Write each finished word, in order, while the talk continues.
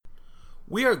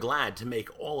We are glad to make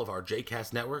all of our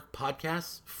JCast Network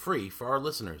podcasts free for our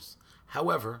listeners.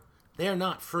 However, they are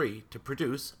not free to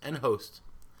produce and host.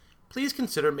 Please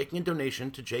consider making a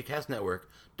donation to JCast Network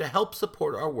to help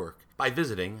support our work by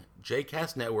visiting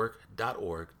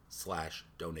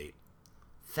jcastnetwork.org/donate.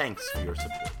 Thanks for your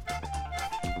support.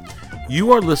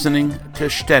 You are listening to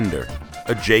Stender,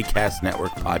 a JCast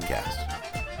Network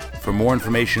podcast. For more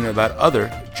information about other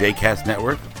JCast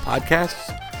Network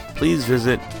podcasts, please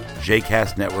visit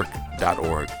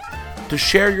jcastnetwork.org. To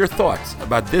share your thoughts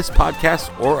about this podcast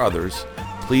or others,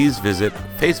 please visit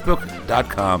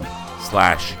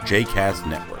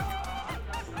facebook.com/jcastnetwork.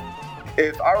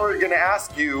 If I were going to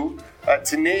ask you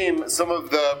to name some of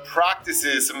the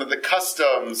practices, some of the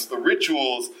customs, the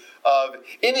rituals of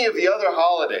any of the other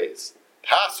holidays,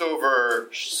 Passover,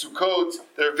 Sukkot,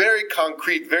 they're very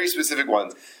concrete, very specific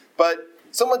ones. But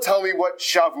someone tell me what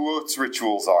Shavuot's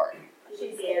rituals are.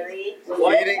 Dairy.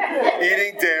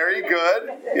 Eating dairy,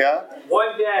 good. Yeah.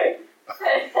 One day.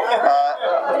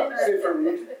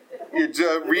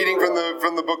 You're reading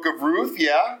from the book of Ruth,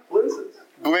 yeah.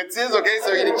 Blintzes. Okay,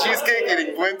 so eating cheesecake,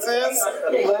 eating blintzes.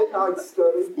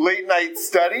 Late night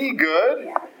study,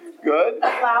 good.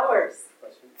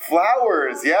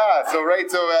 Flowers, yeah. So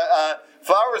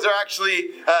flowers are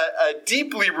actually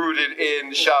deeply rooted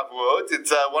in Shavuot.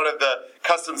 It's one of the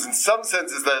customs in some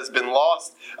senses that has been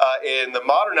lost in the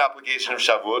modern application of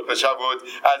Shavuot. But Shavuot,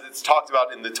 as it's talked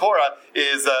about in the Torah,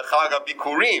 is Chag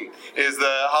HaBikurim, is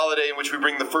the holiday in which we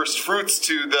bring the first fruits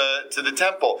to the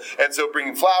temple. And so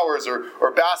bringing flowers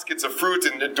or baskets of fruit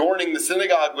and adorning the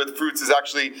synagogue with fruits is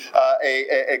actually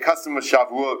a custom of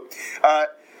Shavuot.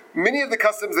 Many of the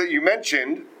customs that you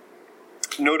mentioned,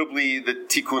 notably the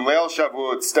Tikkun Leil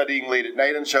Shavuot, studying late at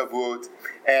night on Shavuot,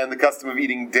 and the custom of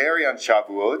eating dairy on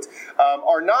Shavuot,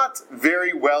 are not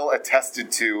very well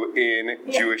attested to in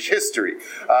Jewish history.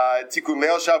 Tikkun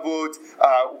Leil Shavuot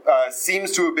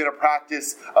seems to have been a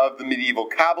practice of the medieval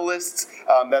Kabbalists.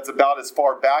 That's about as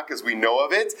far back as we know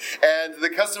of it. And the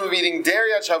custom of eating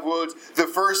dairy on Shavuot, the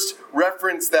first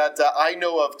reference that I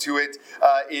know of to it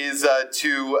is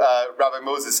to Rabbi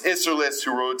Moses Isserles,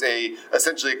 who wrote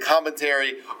essentially a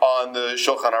commentary on the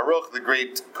Shulchan Aruch, the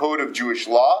great code of Jewish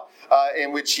law,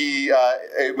 in which he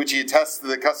attests to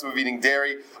the custom of eating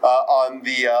dairy on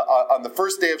the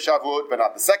first day of Shavuot, but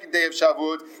not the second day of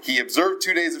Shavuot. He observed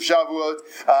 2 days of Shavuot,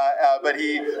 but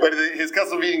his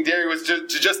custom of eating dairy was to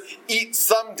just eat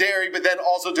some dairy, but then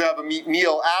also to have a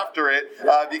meal after it,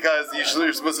 because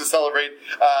you're supposed to celebrate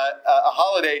a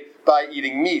holiday by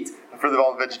eating meat. For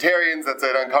all the vegetarians, that's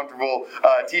an uncomfortable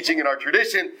teaching in our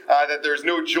tradition, that there's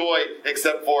no joy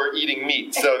except for eating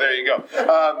meat. So there you go.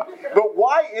 But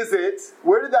why is it,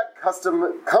 where did that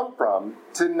custom come from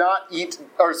to eat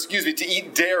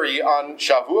dairy on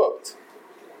Shavuot?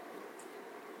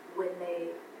 When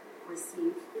they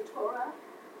received the Torah,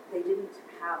 they didn't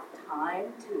have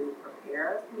time to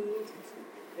prepare meat.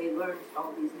 They learned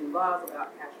all these new laws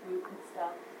about kashrut and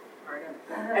stuff.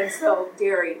 And so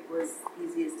dairy was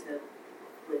easiest to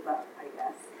live up, I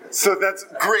guess. So that's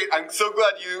great. I'm so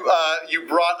glad you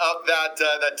brought up that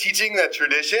teaching, that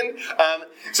tradition.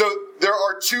 So there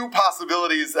are two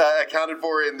possibilities accounted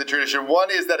for in the tradition. One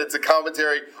is that it's a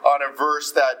commentary on a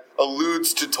verse that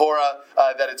alludes to Torah,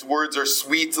 that its words are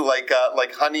sweet like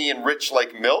honey and rich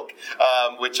like milk,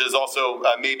 which is also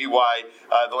maybe why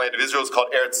the land of Israel is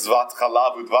called Eretz Zvat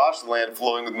Chalav Udvash, the land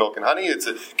flowing with milk and honey. It's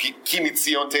a Ki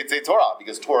Mitzion Tetzei Torah,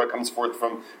 because Torah comes forth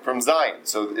from Zion.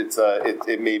 So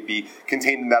it may be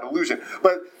contained in that allusion.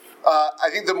 But I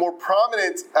think the more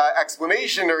prominent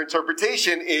explanation or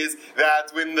interpretation is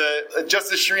that when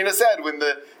just as Sharina said, when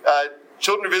the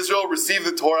children of Israel received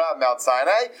the Torah at Mount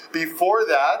Sinai, before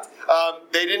that,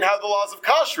 they didn't have the laws of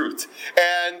kashrut,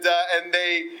 and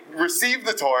they received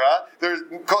the Torah. They're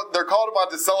called upon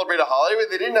to celebrate a holiday, but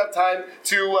they didn't have time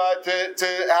to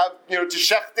have to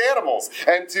shecht animals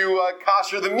and to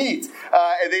kosher the meat.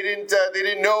 And they didn't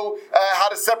know how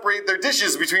to separate their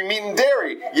dishes between meat and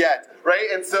dairy yet.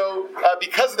 Right? And so,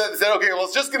 because of that, they said, okay, well,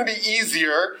 it's just going to be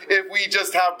easier if we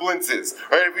just have blintzes,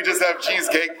 right? If we just have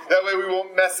cheesecake, that way we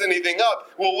won't mess anything up.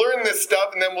 We'll learn this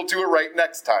stuff, and then we'll do it right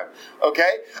next time,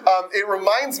 okay? It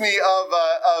reminds me of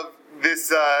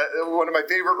this, one of my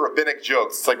favorite rabbinic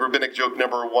jokes. It's like rabbinic joke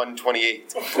number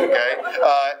 128, okay?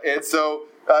 And so,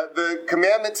 the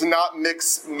commandment to not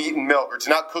mix meat and milk, or to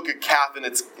not cook a calf in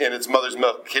its mother's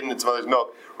milk, kid in its mother's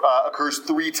milk, occurs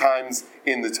 3 times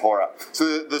in the Torah.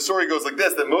 So the story goes like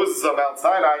this: that Moses is on Mount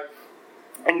Sinai,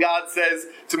 and God says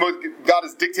to God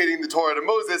is dictating the Torah to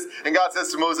Moses, and God says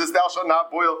to Moses, "Thou shalt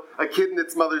not boil a kid in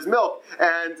its mother's milk."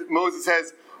 And Moses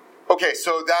says, Okay,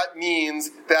 so that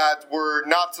means that we're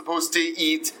not supposed to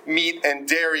eat meat and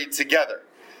dairy together.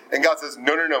 And God says,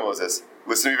 no, Moses.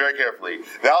 Listen to me very carefully.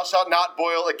 Thou shalt not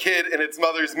boil a kid in its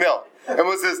mother's milk. And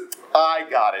Moses says, I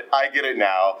got it. I get it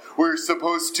now. We're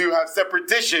supposed to have separate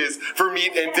dishes for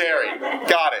meat and dairy.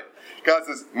 Got it. God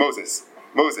says, Moses,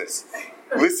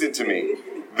 listen to me.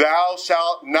 Thou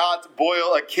shalt not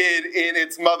boil a kid in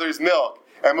its mother's milk.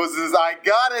 And Moses says, I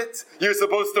got it. You're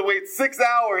supposed to wait 6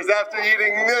 hours after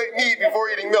eating meat before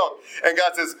eating milk. And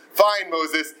God says, fine,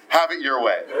 Moses, have it your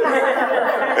way.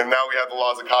 And now we have the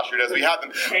laws of kashrut as we have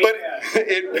them. But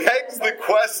it begs the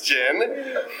question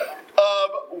of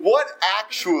what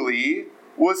actually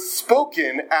was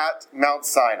spoken at Mount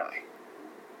Sinai.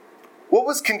 What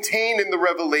was contained in the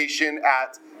revelation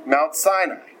at Mount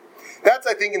Sinai? That's,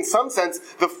 I think, in some sense,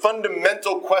 the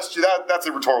fundamental question. That's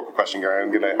a rhetorical question, Gary.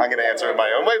 I'm gonna answer it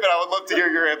my own way, but I would love to hear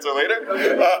your answer later.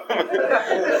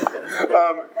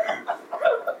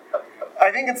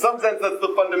 I think, in some sense, that's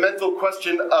the fundamental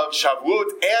question of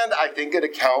Shavuot, and I think it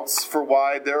accounts for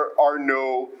why there are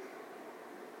no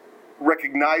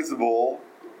recognizable,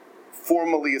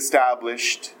 formally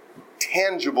established,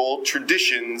 tangible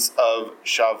traditions of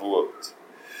Shavuot.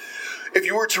 If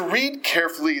you were to read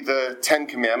carefully the Ten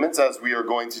Commandments, as we are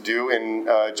going to do in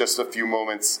just a few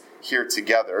moments here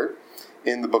together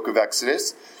in the book of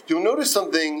Exodus, you'll notice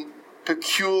something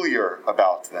peculiar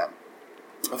about them.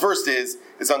 The first is,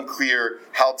 it's unclear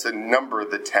how to number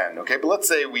the 10, okay? But let's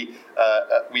say we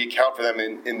account for them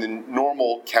in the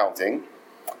normal counting.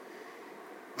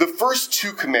 The first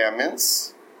 2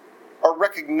 commandments are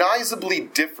recognizably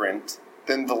different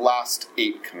than the last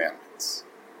 8 commandments.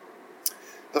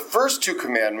 The first 2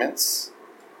 commandments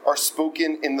are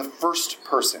spoken in the first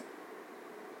person.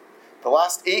 The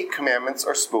last 8 commandments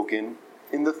are spoken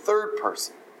in the third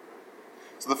person.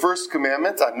 So the first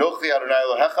commandment, Anochi Adonai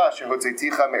Elohecha asher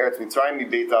hotzeiticha me'eretz Mitzrayim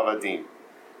mibeit avadim.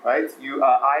 Right?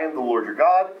 I am the Lord your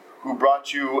God, who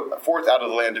brought you forth out of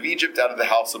the land of Egypt, out of the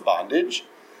house of bondage.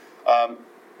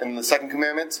 And the second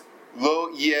commandment, Lo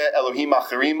yeh Elohim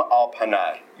acharim al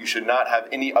panai. You should not have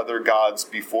any other gods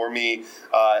before me.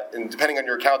 And depending on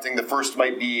your accounting, the first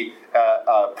might be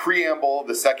a preamble.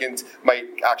 The second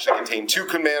might actually contain 2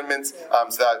 commandments.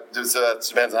 So that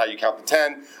depends on how you count the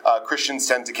 10. Christians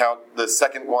tend to count the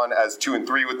second one as 2 and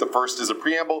 3, with the first as a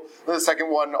preamble. And the second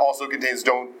one also contains,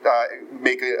 don't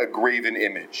make a graven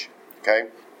image. Okay?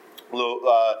 Lo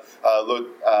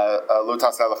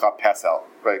taseh lecha pesel,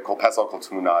 right? Kol pesel kol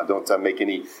tmuna. Don't make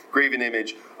any graven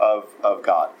image of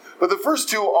God. But the first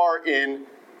 2 are in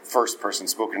first person,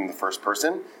 spoken in the first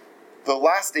person. The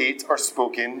last 8 are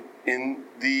spoken in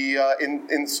the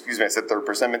excuse me, I said third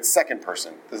person. I meant second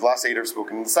person. The last 8 are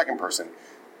spoken in the second person.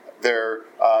 They're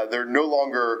no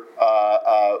longer,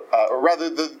 or rather,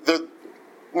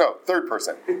 third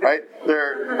person, right?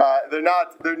 They're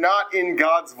not in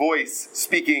God's voice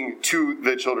speaking to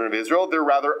the children of Israel. They're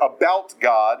rather about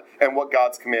God and what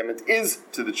God's commandment is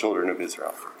to the children of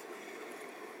Israel.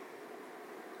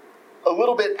 A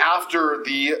little bit after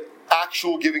the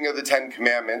actual giving of the 10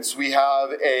 Commandments, we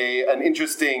have an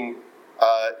interesting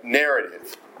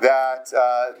narrative that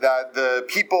the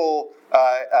people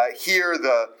hear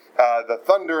the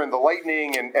thunder and the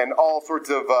lightning and all sorts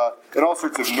of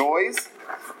noise.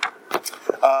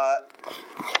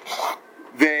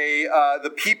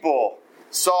 The people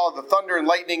saw the thunder and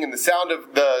lightning and the sound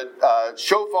of the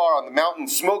shofar on the mountain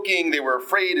smoking. They were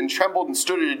afraid and trembled and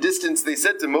stood at a distance. They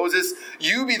said to Moses,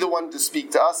 "You be the one to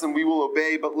speak to us, and we will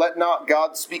obey. But let not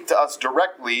God speak to us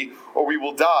directly, or we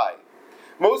will die."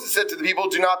 Moses said to the people,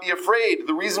 "Do not be afraid.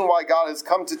 The reason why God has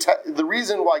come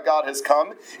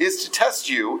is to test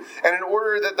you, and in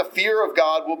order that the fear of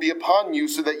God will be upon you,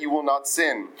 so that you will not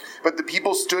sin." But the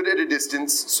people stood at a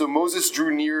distance, so Moses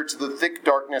drew near to the thick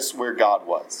darkness where God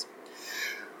was.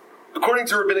 According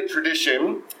to rabbinic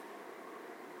tradition,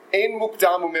 Ein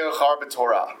mukdam u'me'achar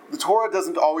b'Torah. The Torah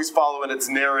doesn't always follow in its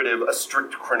narrative a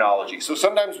strict chronology. So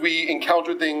sometimes we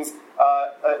encounter things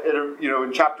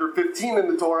in chapter 15 in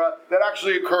the Torah that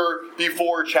actually occur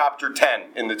before chapter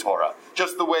 10 in the Torah.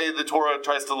 Just the way the Torah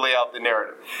tries to lay out the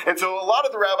narrative. And so a lot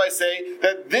of the rabbis say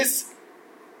that this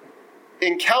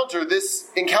encounter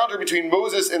between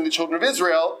Moses and the children of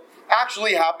Israel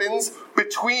actually happens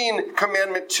between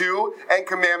Commandment 2 and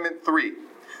Commandment 3.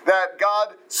 That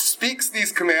God speaks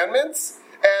these commandments,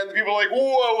 And the people are like,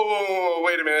 whoa,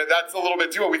 wait a minute, that's a little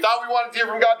bit too much. We thought we wanted to hear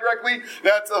from God directly.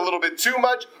 That's a little bit too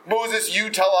much. Moses, you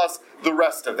tell us the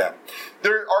rest of them.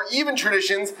 There are even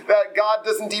traditions that God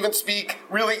doesn't even speak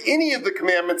really any of the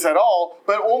commandments at all,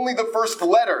 but only the first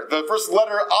letter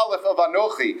Aleph of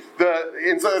Anochi,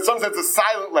 in some sense a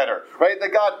silent letter, right?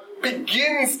 That God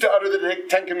begins to utter the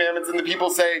Ten Commandments and the people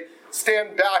say,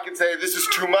 stand back and say, this is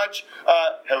too much.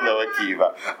 Hello,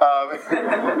 Akiva.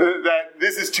 That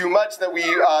this is too much, that we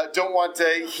don't want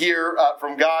to hear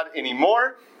from God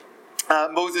anymore.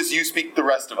 Moses, you speak the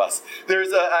rest of us.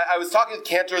 I was talking with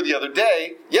Cantor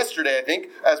yesterday, I think,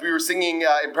 as we were singing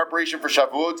in preparation for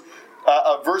Shavuot,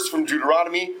 a verse from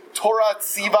Deuteronomy, Torah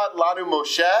tzivat lanu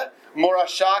Moshe,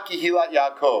 morasha kihilat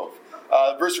Yaakov.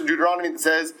 A verse from Deuteronomy that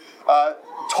says,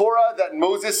 Torah that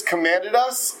Moses commanded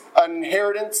us, an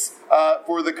inheritance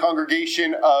for the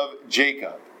congregation of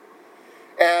Jacob.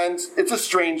 And it's a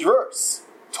strange verse,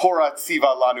 Torah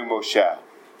tzivat lanu Moshe,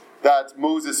 that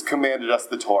Moses commanded us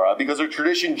the Torah, because our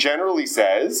tradition generally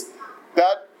says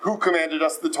that who commanded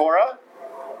us the Torah?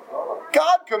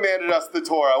 God commanded us the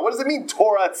Torah. What does it mean,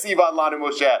 Torah tzivat lanu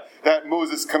Moshe, that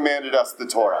Moses commanded us the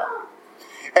Torah?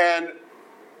 And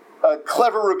a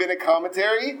clever rabbinic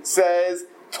commentary says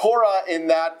Torah in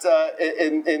that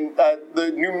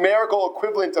the numerical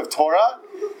equivalent of Torah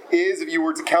is, if you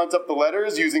were to count up the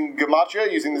letters using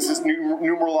gematria, using this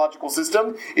numerological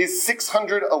system, is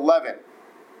 611.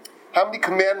 How many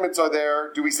commandments are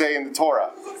there, do we say, in the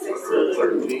Torah?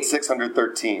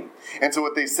 613. And so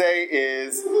what they say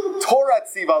is, Torah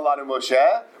tziva lanu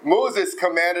Moshe, Moses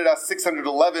commanded us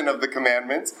 611 of the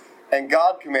commandments, and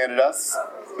God commanded us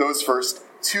those first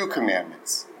 2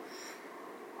 commandments.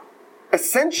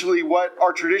 Essentially, what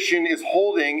our tradition is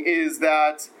holding is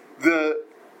that the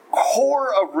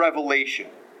core of revelation,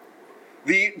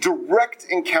 the direct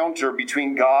encounter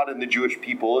between God and the Jewish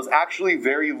people, is actually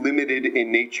very limited in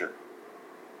nature.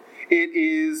 It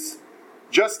is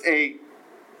just a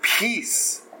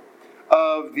piece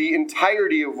of the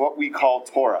entirety of what we call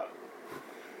Torah.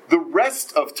 The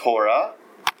rest of Torah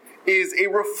is a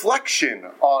reflection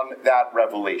on that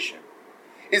revelation,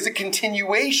 is a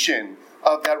continuation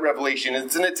of that revelation.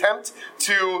 It's an attempt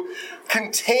to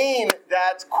contain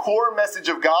that core message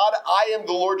of God. I am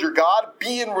the Lord your God.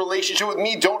 Be in relationship with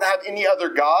me. Don't have any other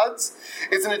gods.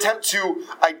 It's an attempt to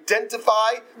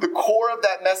identify the core of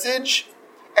that message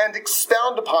and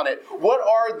expound upon it. What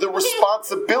are the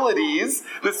responsibilities,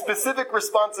 the specific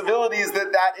responsibilities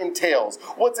that entails?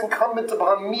 What's incumbent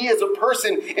upon me as a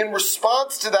person in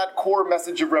response to that core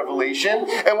message of revelation?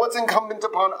 And what's incumbent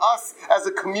upon us as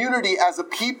a community, as a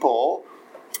people,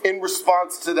 in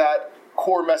response to that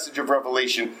core message of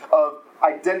revelation, of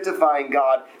identifying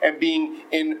God and being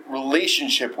in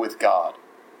relationship with God?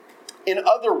 In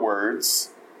other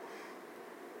words,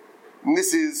 and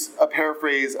this is a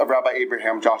paraphrase of Rabbi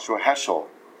Abraham Joshua Heschel,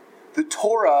 the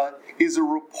Torah is a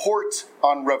report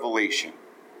on revelation.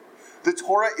 The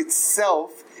Torah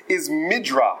itself is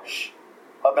midrash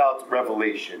about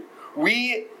revelation.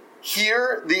 We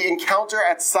hear the encounter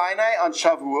at Sinai on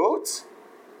Shavuot,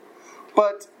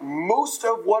 but most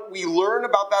of what we learn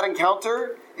about that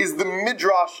encounter is the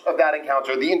midrash of that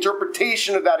encounter, the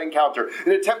interpretation of that encounter,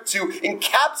 an attempt to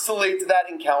encapsulate that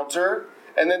encounter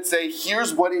and then say,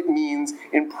 here's what it means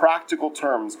in practical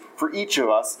terms for each of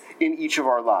us in each of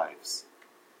our lives.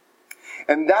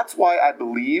 And that's why I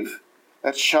believe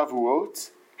that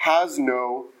Shavuot has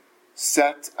no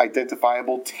set,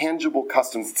 identifiable, tangible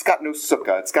customs. It's got no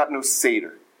sukkah. It's got no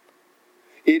seder.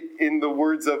 It, in the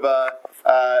words of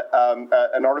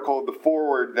an article of the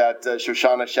Forward that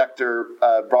Shoshana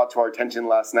Schechter brought to our attention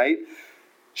last night,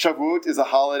 Shavuot is a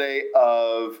holiday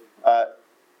of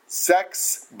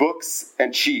sex, books,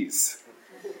 and cheese.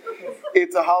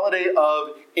 It's a holiday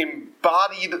of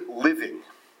embodied living.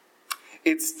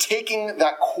 It's taking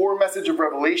that core message of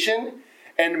revelation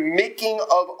and making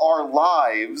of our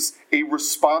lives a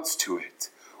response to it.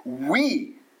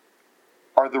 We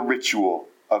are the ritual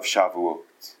of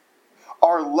Shavuot.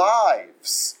 Our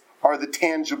lives are the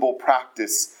tangible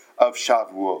practice of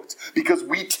Shavuot, because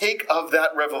we take of that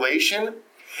revelation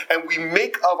and we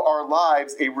make of our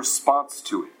lives a response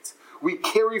to it. We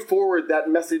carry forward that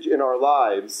message in our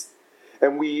lives,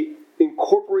 and we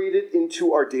incorporate it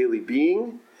into our daily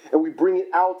being, and we bring it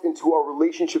out into our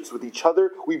relationships with each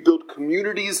other. We build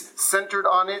communities centered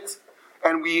on it,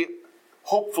 and we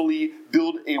hopefully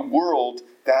build a world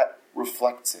that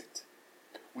reflects it.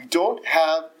 We don't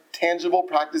have tangible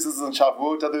practices on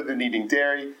Shavuot other than eating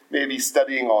dairy, maybe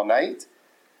studying all night,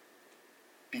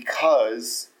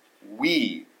 because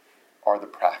we are the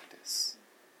practice.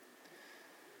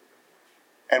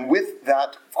 And with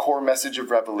that core message of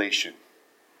revelation,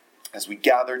 As we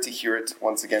gather to hear it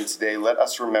once again today, let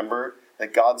us remember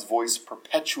that God's voice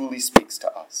perpetually speaks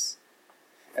to us,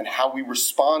 and how we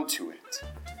respond to it,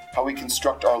 how we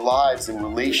construct our lives in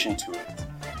relation to it,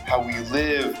 how we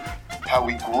live, how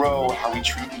we grow, how we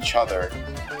treat each other.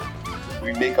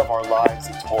 We make of our lives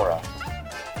a Torah.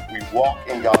 We walk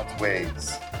in God's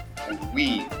ways, and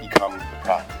we